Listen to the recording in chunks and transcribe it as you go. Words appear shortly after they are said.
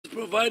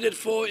provided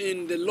for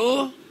in the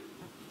law,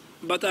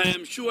 but I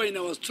am sure in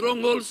our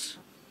strongholds,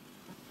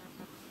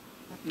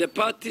 the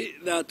party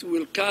that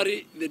will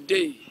carry the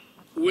day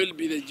will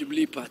be the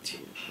Jubilee Party.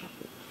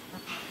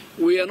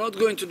 We are not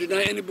going to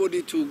deny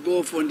anybody to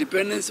go for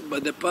independence,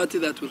 but the party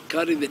that will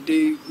carry the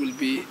day will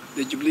be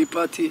the Jubilee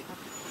Party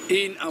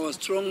in our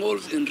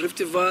strongholds in Rift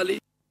Valley.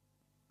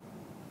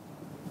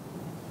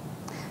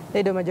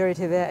 Leader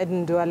Majority there,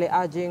 Adan Duale,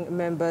 urging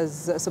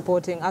members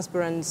supporting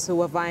aspirants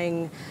who are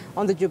vying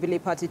on the Jubilee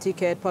Party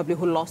ticket, probably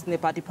who lost in the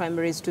party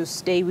primaries, to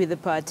stay with the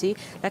party.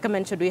 Like I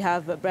mentioned, we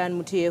have Brian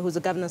Mutie, who's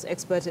a governance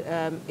expert,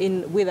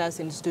 with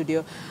us in the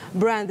studio.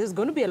 Brian, there's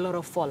going to be a lot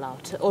of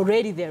fallout.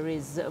 Already there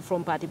is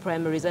from party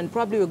primaries, and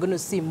probably we're going to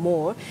see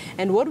more.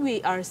 And what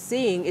we are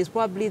seeing is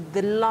probably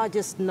the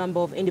largest number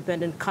of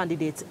independent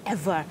candidates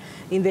ever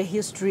in the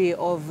history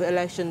of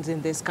elections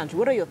in this country.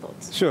 What are your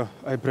thoughts? Sure.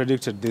 I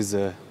predicted this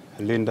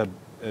Linda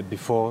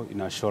before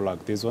in a show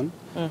like this one.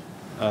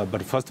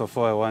 But first of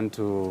all, I want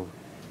to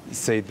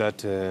say that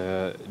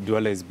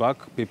Duale is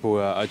back. People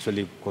were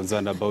actually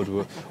concerned about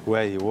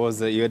where he was.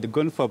 He had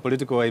gone for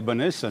political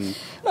hibernation.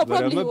 No,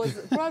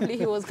 probably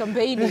he was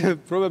campaigning.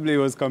 Probably he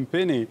was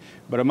campaigning.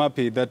 But I'm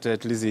happy that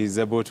at least he's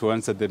able to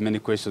answer the many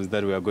questions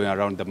that were going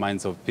around the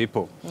minds of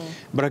people.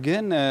 But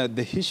again,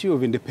 the issue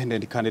of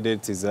independent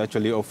candidates is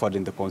actually offered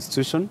in the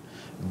Constitution,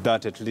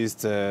 that at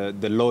least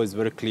the law is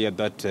very clear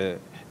that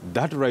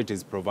that right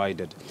is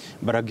provided.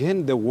 But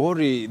again, the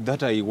worry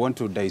that I want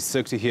to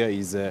dissect here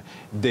is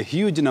the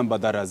huge number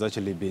that has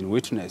actually been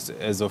witnessed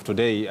as of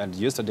today and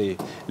yesterday.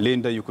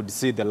 Linda, you could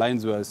see the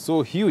lines were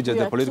so huge at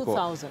the political...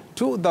 2,000.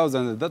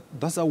 2,000.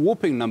 That's a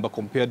whopping number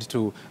compared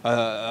to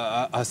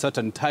a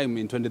certain time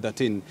in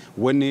 2013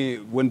 when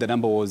the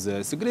number was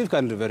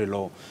significantly very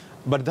low.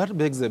 But that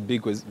begs the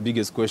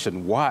biggest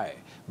question, why?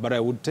 But I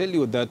would tell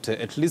you that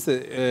at least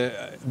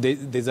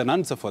there's an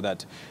answer for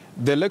that.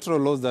 The electoral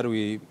laws that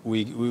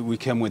we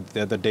came with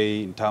the other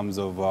day in terms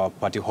of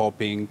party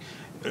hopping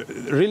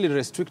really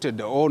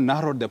restricted or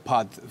narrowed the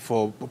path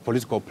for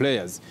political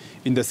players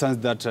in the sense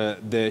that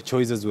the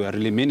choices were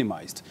really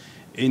minimized.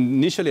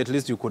 Initially, at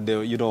least, you could,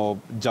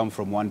 jump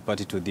from one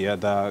party to the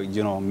other,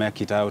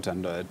 make it out,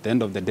 and at the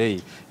end of the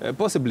day,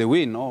 possibly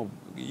win or,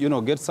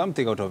 get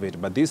something out of it.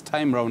 But this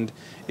time round,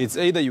 it's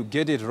either you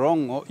get it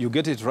wrong or you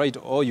get it right,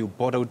 or you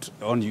bought out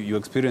on you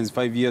experience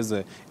 5 years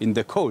in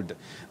the cold.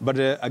 But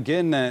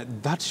again,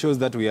 that shows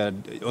that we are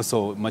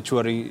also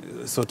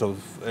maturing sort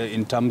of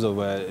in terms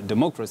of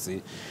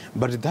democracy.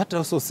 But that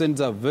also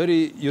sends a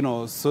very,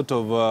 sort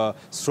of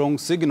strong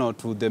signal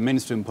to the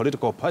mainstream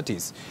political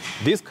parties.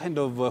 This kind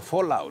of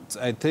fallout,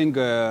 I think,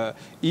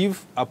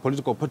 if a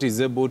political party is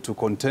able to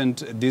contend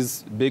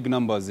these big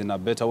numbers in a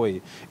better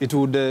way, it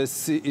would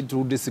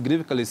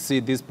significantly see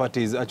these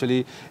parties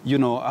actually,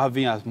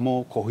 having a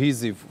more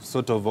cohesive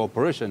sort of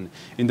operation,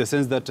 in the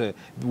sense that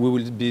we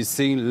will be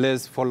seeing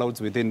less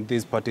fallouts within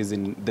these parties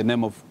in the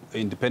name of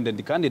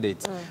independent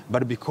candidates.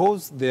 But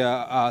because there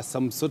are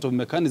some sort of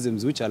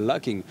mechanisms which are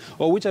lacking,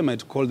 or which I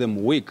might call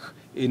them weak,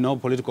 in all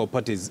political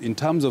parties in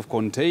terms of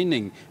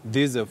containing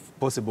these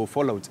possible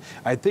fallouts,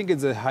 I think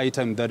it's a high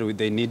time that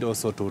they need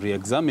also to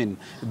re-examine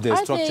the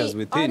structures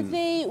within. Are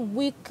they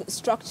weak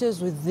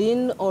structures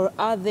within, or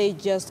are they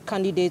just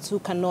candidates who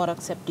cannot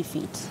accept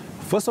defeat?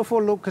 First of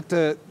all, look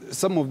at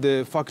some of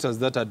the factors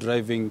that are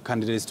driving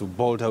candidates to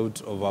bolt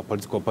out of a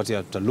political party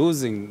after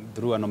losing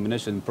through a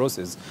nomination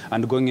process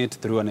and going it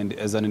through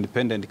as an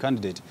independent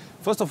candidate.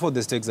 First of all,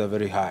 the stakes are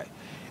very high.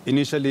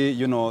 Initially,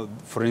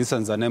 for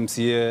instance, an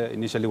MCA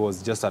initially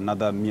was just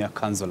another mere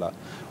councillor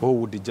who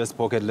would just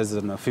pocket less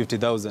than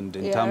 50,000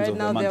 in terms of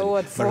the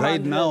monthly. But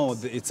right now,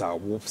 it's a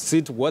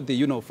seat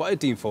worth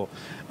fighting for.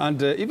 And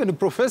even the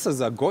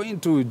professors are going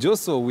to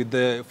jostle with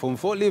the Form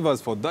 4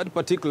 leavers for that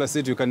particular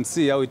seat. You can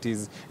see how it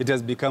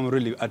has become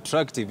really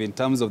attractive in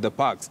terms of the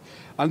parks.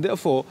 And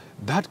therefore,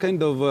 that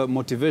kind of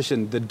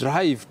motivation, the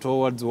drive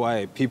towards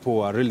why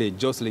people are really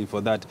jostling for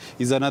that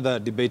is another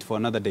debate for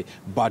another day.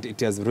 But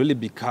it has really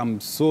become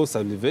so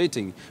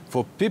salivating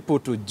for people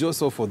to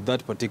jostle for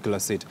that particular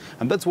seat.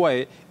 And that's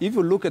why, if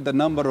you look at the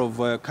number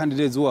of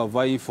candidates who are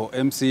vying for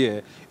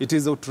MCA, it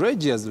is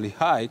outrageously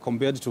high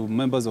compared to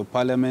members of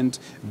parliament,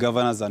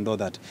 governors, and all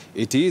that.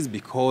 It is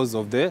because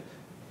of the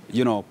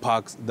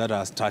parks that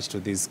are attached to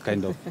this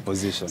kind of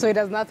position. So it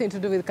has nothing to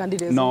do with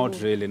candidates? Not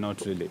really,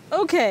 not really.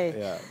 Okay.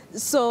 Yeah.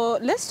 So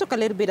let's talk a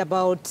little bit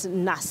about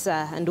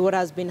NASA and what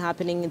has been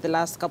happening in the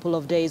last couple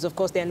of days. Of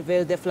course, they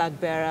unveiled the flag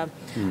bearer,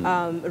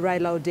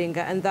 Raila Odinga,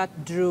 and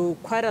that drew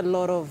quite a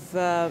lot of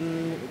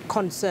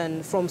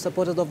concern from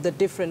supporters of the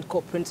different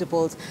core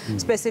principles.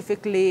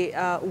 Specifically,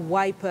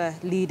 Wiper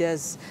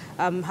leaders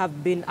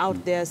have been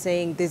out there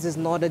saying this is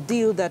not a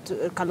deal that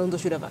Kalonzo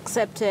should have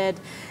accepted.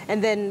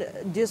 And then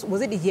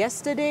was it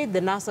yesterday, the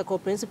NASA core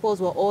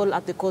principles were all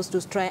at the coast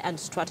to try and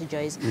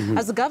strategize.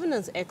 As a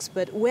governance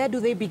expert, where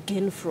do they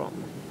begin from?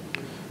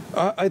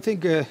 I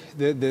think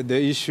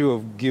the issue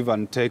of give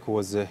and take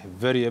was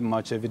very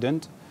much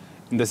evident.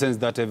 in the sense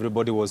that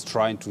everybody was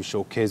trying to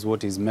showcase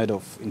what he's made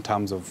of in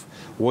terms of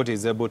what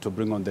he's able to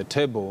bring on the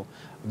table,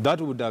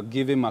 that would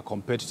give him a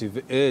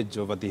competitive edge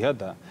over the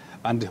other,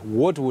 and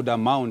what would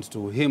amount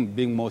to him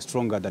being more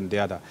stronger than the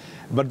other.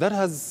 But that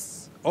has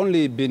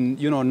only been,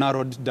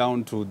 narrowed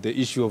down to the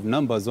issue of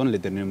numbers only,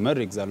 the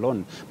numerics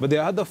alone. But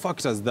there are other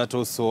factors that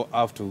also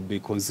have to be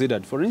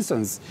considered. For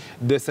instance,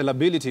 the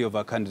sellability of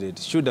a candidate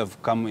should have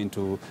come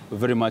into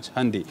very much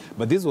handy.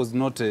 But this was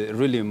not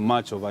really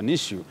much of an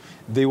issue.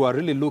 They were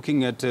really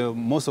looking at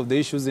most of the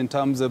issues in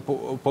terms of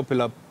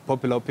popular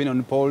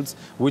opinion polls,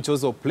 which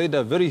also played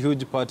a very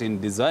huge part in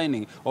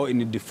designing or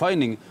in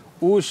defining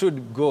who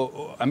should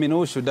go,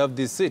 who should have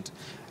this seat.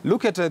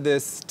 Look at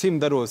this team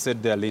that was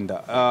set there,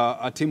 Linda,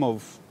 a team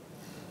of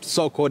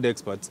so-called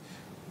experts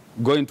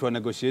going to a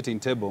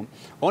negotiating table,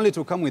 only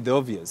to come with the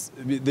obvious.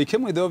 They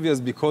came with the obvious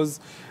because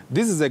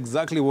this is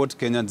exactly what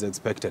Kenyans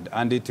expected,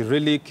 and it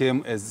really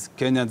came as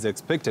Kenyans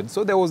expected.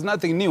 So there was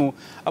nothing new,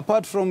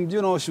 apart from,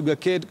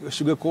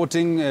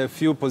 sugarcoating a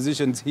few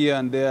positions here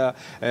and there,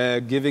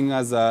 giving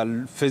us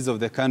a face of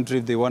the country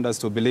if they want us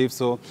to believe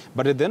so.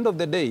 But at the end of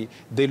the day,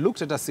 they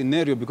looked at a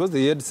scenario, because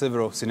they had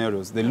several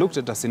scenarios, they looked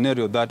at a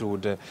scenario that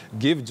would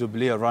give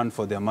Jubilee a run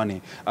for their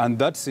money. And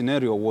that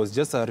scenario was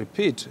just a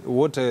repeat,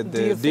 what the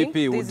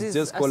DP would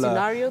just call a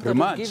scenario that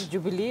rematch. would give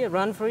Jubilee a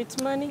run for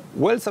its money?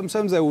 Well,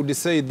 sometimes I would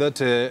say that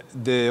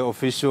the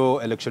official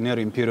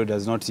electioneering period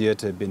has not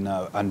yet been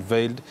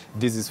unveiled.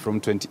 This is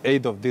from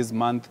 28th of this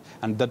month,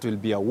 and that will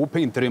be a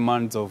whooping 3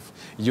 months of,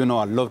 a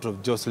lot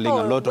of jostling,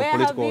 a lot of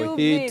political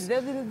heat.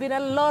 There's been a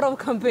lot of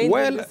campaigns.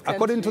 Well,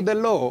 according to the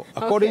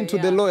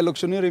law,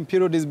 electioneering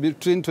period is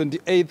between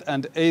 28th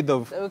and 8th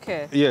of...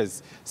 Okay.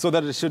 Yes, so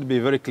that it should be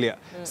very clear.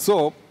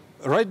 So,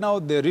 right now,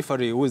 the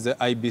referee, who is the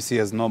IBC,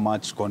 has no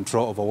much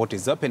control over what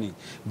is happening.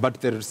 But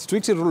the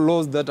strict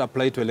laws that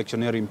apply to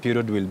electioneering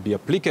period will be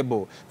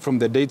applicable from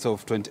the dates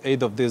of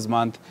 28th of this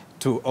month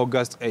to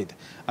August 8th.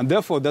 And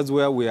therefore, that's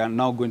where we are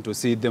now going to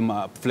see them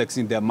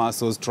flexing their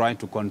muscles, trying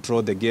to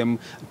control the game,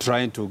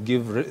 trying to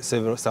give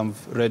some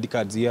red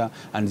cards here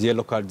and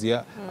yellow cards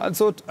here, and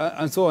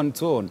so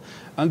on.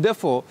 And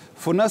therefore,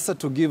 for NASA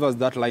to give us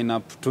that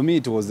lineup, to me,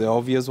 it was the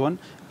obvious one.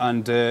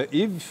 And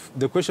if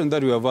the question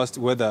that we have asked,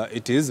 whether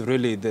it is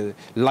really the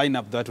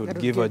lineup that would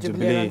give a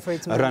Jubilee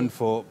a run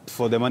for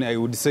the money, I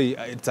would say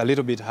it's a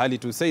little bit early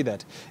to say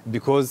that,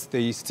 because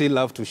they still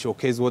have to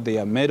showcase what they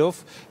are made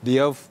of. They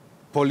have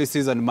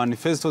policies and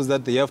manifestos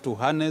that they have to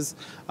harness,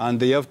 and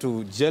they have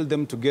to gel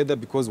them together,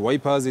 because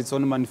Wiper has its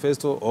own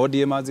manifesto,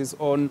 ODM has its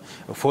own,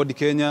 Ford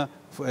Kenya,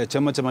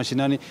 Chama cha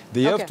Mashinani.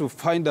 They have to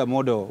find a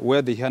model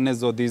where they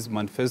harness all these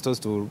manifestos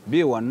to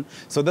be one,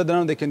 so that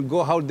now they can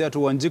go out there to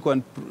Wanjiku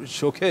and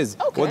showcase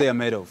what they are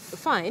made of.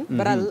 Fine,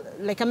 but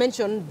like I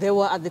mentioned, they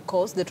were at the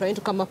course. They're trying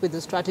to come up with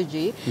a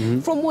strategy.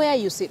 From where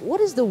you sit, what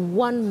is the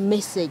one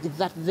message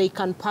that they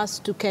can pass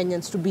to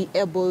Kenyans to be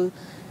able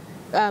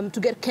to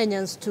get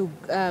Kenyans to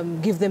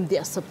give them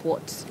their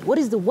support? What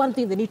is the one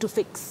thing they need to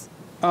fix?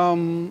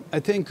 I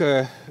think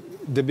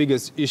the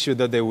biggest issue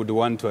that they would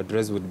want to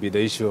address would be the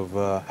issue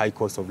of high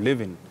cost of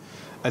living.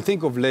 I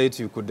think of late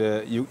you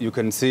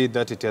can see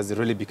that it has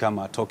really become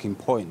a talking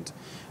point,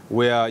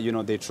 where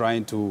they're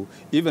trying to,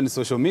 even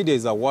social media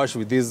is awash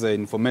with this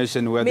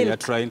information where they are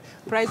trying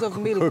price of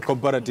milk,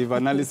 comparative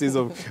analysis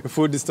of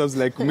foodstuffs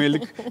like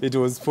milk. It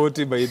was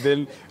 40 by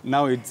then,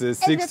 now it's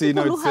 60,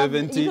 now it's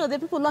 70. The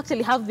people who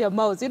actually have their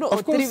mouths. 3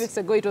 weeks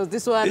ago it was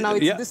this one, now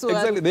it's this one.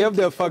 Exactly, they have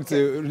their facts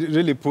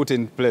really put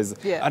in place.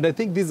 Yeah. And I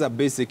think these are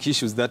basic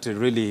issues that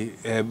really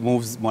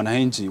moves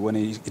mwananchi when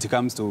it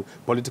comes to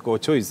political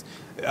choice.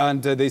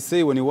 And they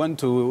say when you want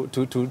to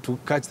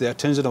catch the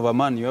attention of a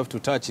man, you have to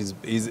touch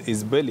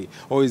his belly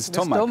or his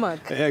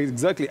stomach.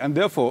 Exactly. And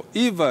therefore,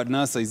 if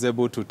NASA is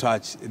able to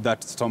touch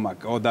that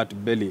stomach or that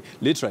belly,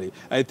 literally,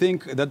 I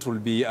think that will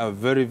be a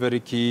very, very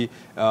key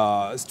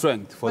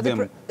strength for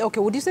them.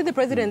 Would you say the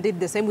president did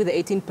the same with the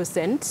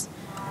 18%?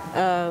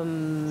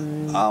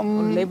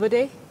 On Labor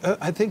Day?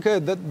 I think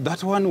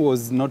that one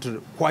was not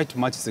quite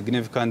much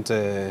significant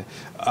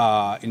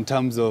in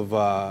terms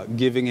of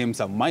giving him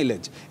some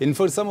mileage. In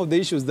fact, some of the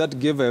issues that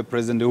gave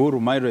President Uhuru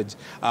mileage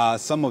are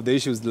some of the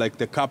issues like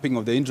the capping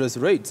of the interest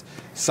rates,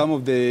 some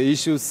of the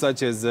issues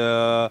such as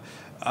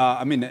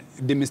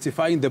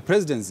demystifying the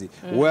presidency,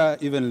 where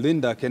even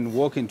Linda can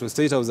walk into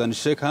State House and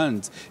shake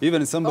hands.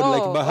 Even somebody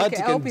like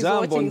Bahati can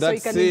jump on that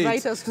seat. So you can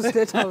invite us to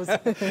State House.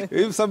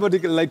 If somebody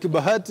like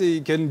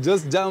Bahati can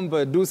just jump,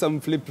 do some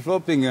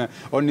flip-flopping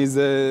on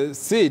his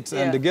seat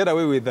and get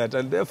away with that.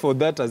 And therefore,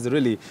 that has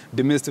really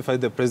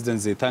demystified the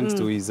presidency thanks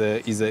to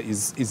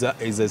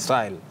his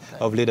style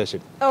of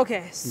leadership.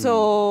 Okay,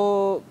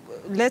 so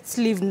let's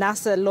leave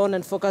NASA alone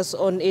and focus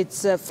on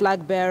its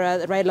flag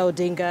bearer, Raila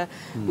Odinga.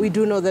 We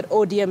do know that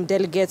ODM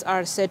delegates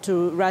are set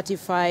to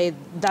ratify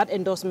that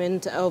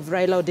endorsement of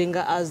Raila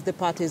Odinga as the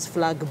party's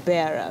flag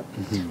bearer.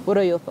 What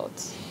are your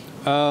thoughts?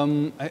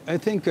 I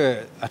think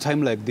a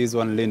time like this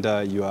one,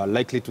 Linda, you are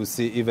likely to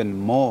see even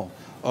more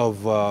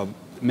of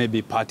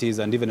maybe parties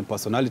and even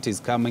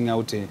personalities coming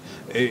out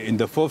in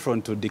the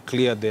forefront to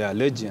declare their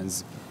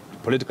allegiance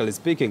politically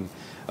speaking.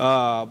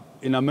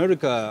 In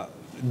America,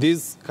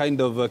 these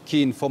kind of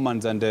key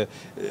informants and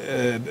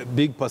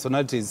big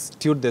personalities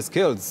tilt the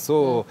scales.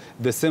 So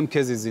the same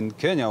case is in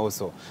Kenya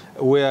also,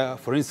 where,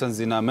 for instance,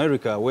 in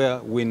America, where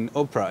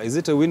Oprah, is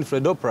it a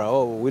Winfred Oprah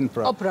or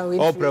Winfrey? Oprah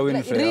Winfrey. Oprah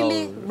Winfrey.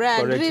 Really, oh,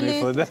 Brad, correct really?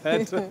 me for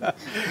that.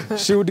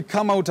 She would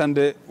come out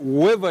and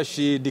whoever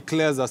she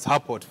declares as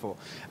support for,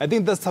 I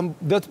think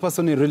that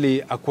person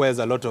really acquires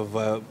a lot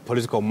of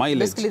political mileage.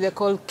 Basically, they're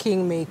called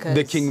kingmakers.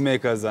 The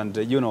kingmakers and,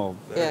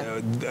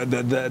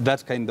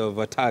 that kind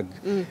of tag.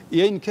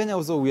 Here in Kenya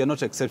also, we are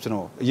not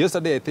exceptional.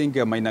 Yesterday, I think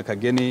Maina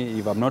Kageni,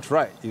 if I'm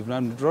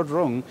not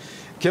wrong,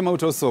 came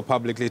out also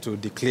publicly to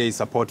declare his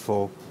support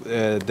for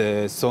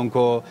the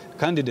Sonko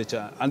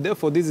candidature. And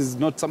therefore, this is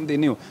not something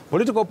new.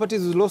 Political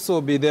parties will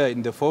also be there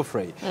in the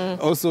forefront,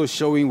 also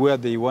showing where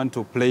they want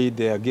to play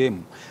their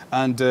game.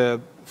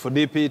 And for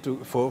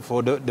DP,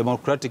 for the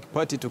Democratic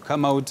Party to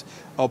come out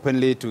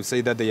openly to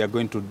say that they are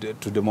going to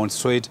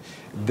demonstrate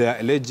their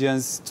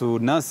allegiance to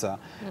NASA,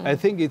 I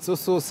think it's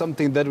also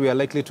something that we are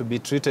likely to be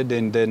treated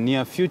in the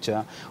near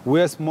future,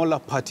 where smaller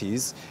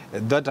parties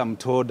that I'm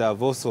told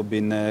have also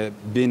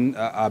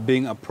are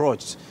being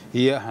approached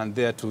here and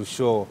there to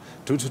show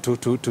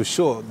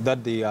that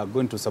they are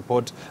going to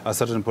support a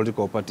certain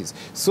political parties.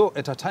 So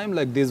at a time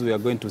like this, we are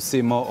going to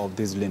see more of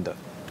this, Linda.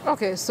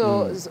 Okay,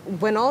 so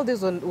when all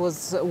this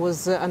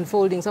was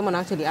unfolding, someone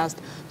actually asked,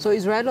 so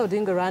is Raila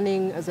Odinga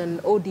running as an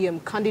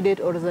ODM candidate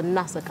or as a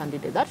NASA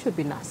candidate? That should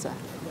be NASA.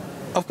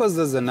 Of course,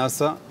 there's a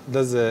NASA,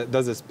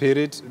 there's a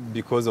spirit,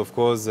 because, of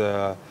course,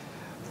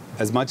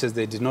 as much as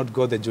they did not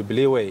go the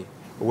Jubilee way,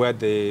 where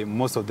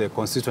most of the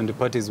constituent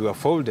parties were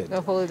folded.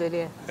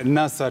 Yeah.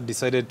 NASA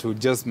decided to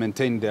just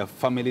maintain their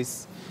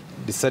families,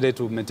 decided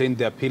to maintain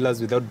their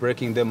pillars without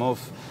breaking them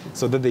off,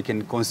 so that they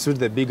can constitute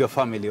the bigger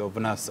family of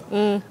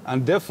NASA.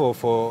 And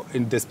therefore,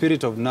 in the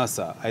spirit of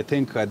NASA, I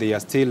think they are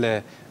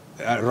still,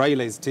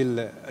 Raila is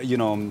still,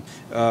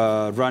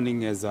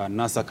 running as a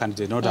NASA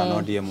candidate, not an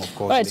ODM, of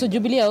course. Right, so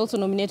Jubilee are also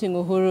nominating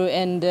Uhuru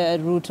and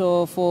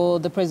Ruto for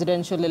the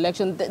presidential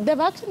election. They've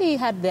actually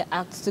had their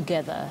acts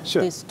together,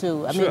 these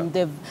two. I mean,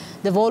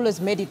 they've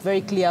always made it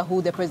very clear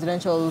who the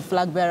presidential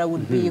flag bearer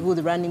would be, who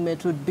the running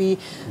mate would be.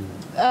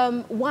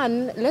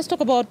 One, let's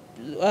talk about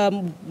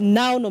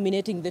now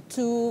nominating the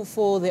two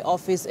for the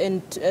office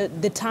and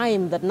the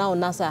time that now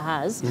NASA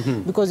has,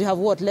 because you have,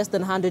 less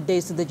than 100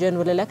 days to the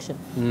general election.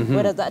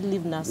 Where does that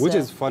leave NASA? Which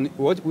is funny,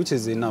 which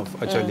is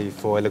enough, actually,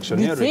 for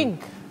electioneering. You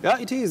think? Yeah,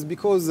 it is,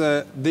 because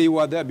they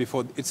were there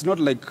before. It's not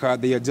like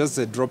they are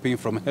just dropping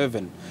from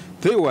heaven.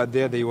 They were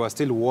there, they were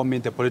still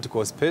warming the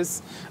political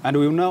space, and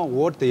we know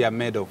what they are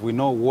made of. We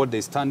know what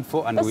they stand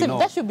for, and we know...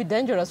 That should be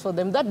dangerous for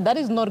them. That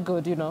is not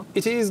good, you know.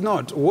 It is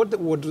not. What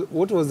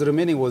was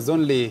remaining was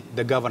only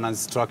the governance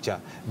structure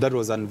that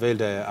was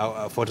unveiled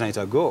a fortnight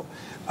ago.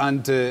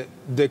 And the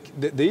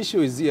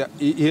issue is here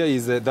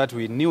is that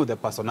we knew the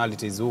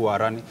personalities who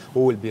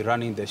will be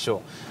running the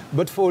show.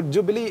 But for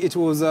Jubilee, it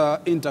was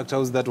intact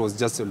house that was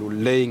just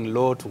laying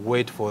low to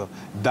wait for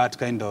that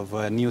kind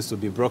of news to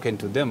be broken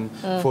to them,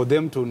 for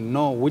them to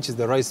know which is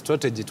the right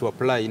strategy to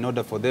apply in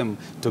order for them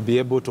to be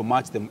able to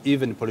match them,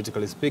 even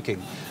politically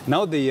speaking.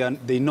 Now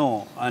they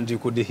know, and you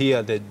could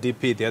hear the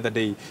DP the other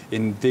day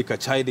in Thika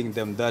chiding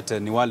them that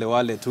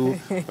Niwale too,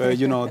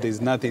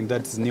 there's nothing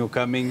that's new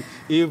coming.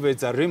 If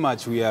it's a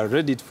rematch, we are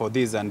ready for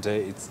this, and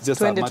it's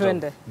just a matter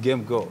of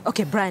game go.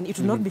 Okay, Brian, it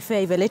would not be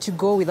fair if I let you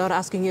go without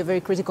asking you a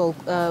very critical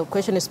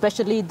question,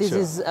 especially this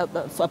is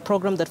a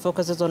program that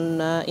focuses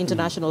on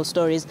international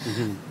stories.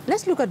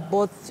 Let's look at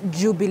both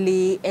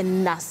Jubilee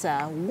and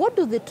NASA. What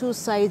do the two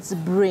sides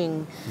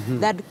bring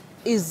that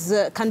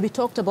can be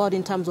talked about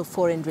in terms of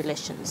foreign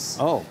relations?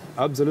 Oh,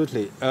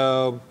 absolutely.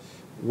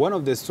 One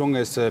of the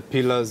strongest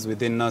pillars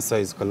within NASA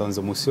is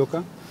Kalonzo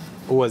Musyoka,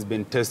 who has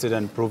been tested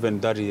and proven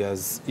that he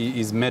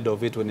is made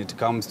of it when it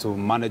comes to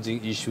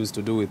managing issues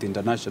to do with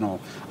international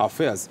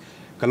affairs.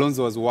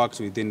 Kalonzo has worked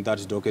within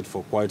that docket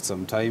for quite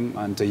some time,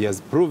 and he has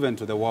proven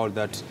to the world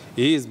that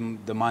he is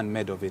the man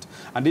made of it.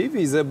 And if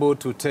he is able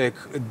to take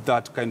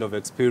that kind of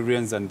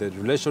experience and the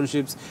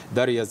relationships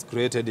that he has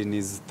created in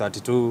his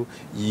 32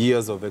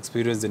 years of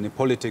experience in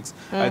politics,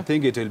 I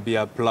think it will be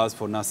a plus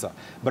for NASA.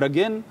 But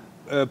again,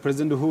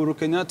 President Uhuru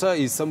Kenyatta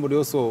is somebody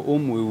also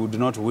whom we would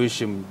not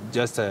wish him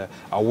just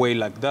away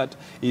like that.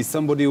 He's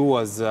somebody who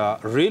has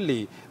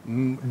really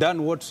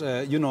done what,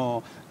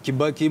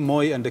 Kibaki,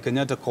 Moi, and the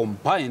Kenyatta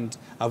combined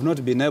have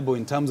not been able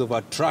in terms of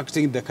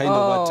attracting the kind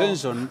of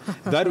attention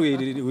that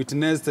we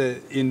witnessed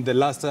in the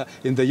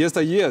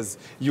yesteryears.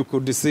 You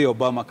could see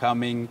Obama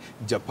coming,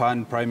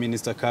 Japan Prime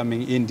Minister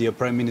coming, India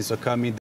Prime Minister coming.